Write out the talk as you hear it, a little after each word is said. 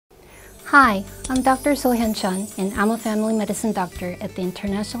Hi, I'm Dr. Sohyun Chun, and I'm a family medicine doctor at the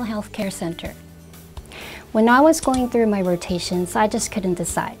International Healthcare Center. When I was going through my rotations, I just couldn't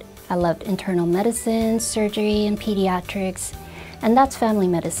decide. I loved internal medicine, surgery, and pediatrics, and that's family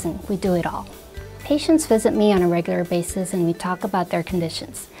medicine. We do it all. Patients visit me on a regular basis and we talk about their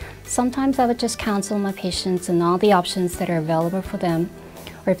conditions. Sometimes I would just counsel my patients on all the options that are available for them,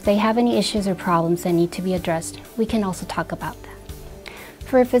 or if they have any issues or problems that need to be addressed, we can also talk about them.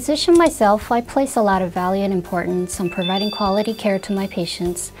 For a physician myself, I place a lot of value and importance on providing quality care to my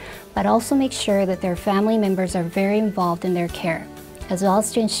patients, but also make sure that their family members are very involved in their care, as well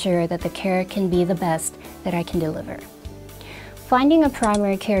as to ensure that the care can be the best that I can deliver. Finding a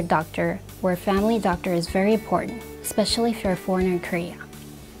primary care doctor or a family doctor is very important, especially if you're a foreigner in Korea,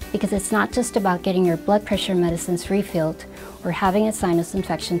 because it's not just about getting your blood pressure medicines refilled or having a sinus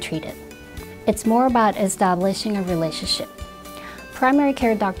infection treated. It's more about establishing a relationship. Primary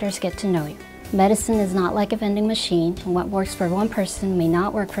care doctors get to know you. Medicine is not like a vending machine, and what works for one person may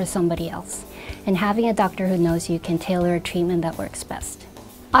not work for somebody else. And having a doctor who knows you can tailor a treatment that works best.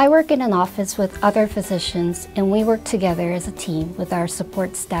 I work in an office with other physicians, and we work together as a team with our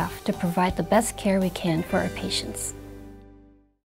support staff to provide the best care we can for our patients.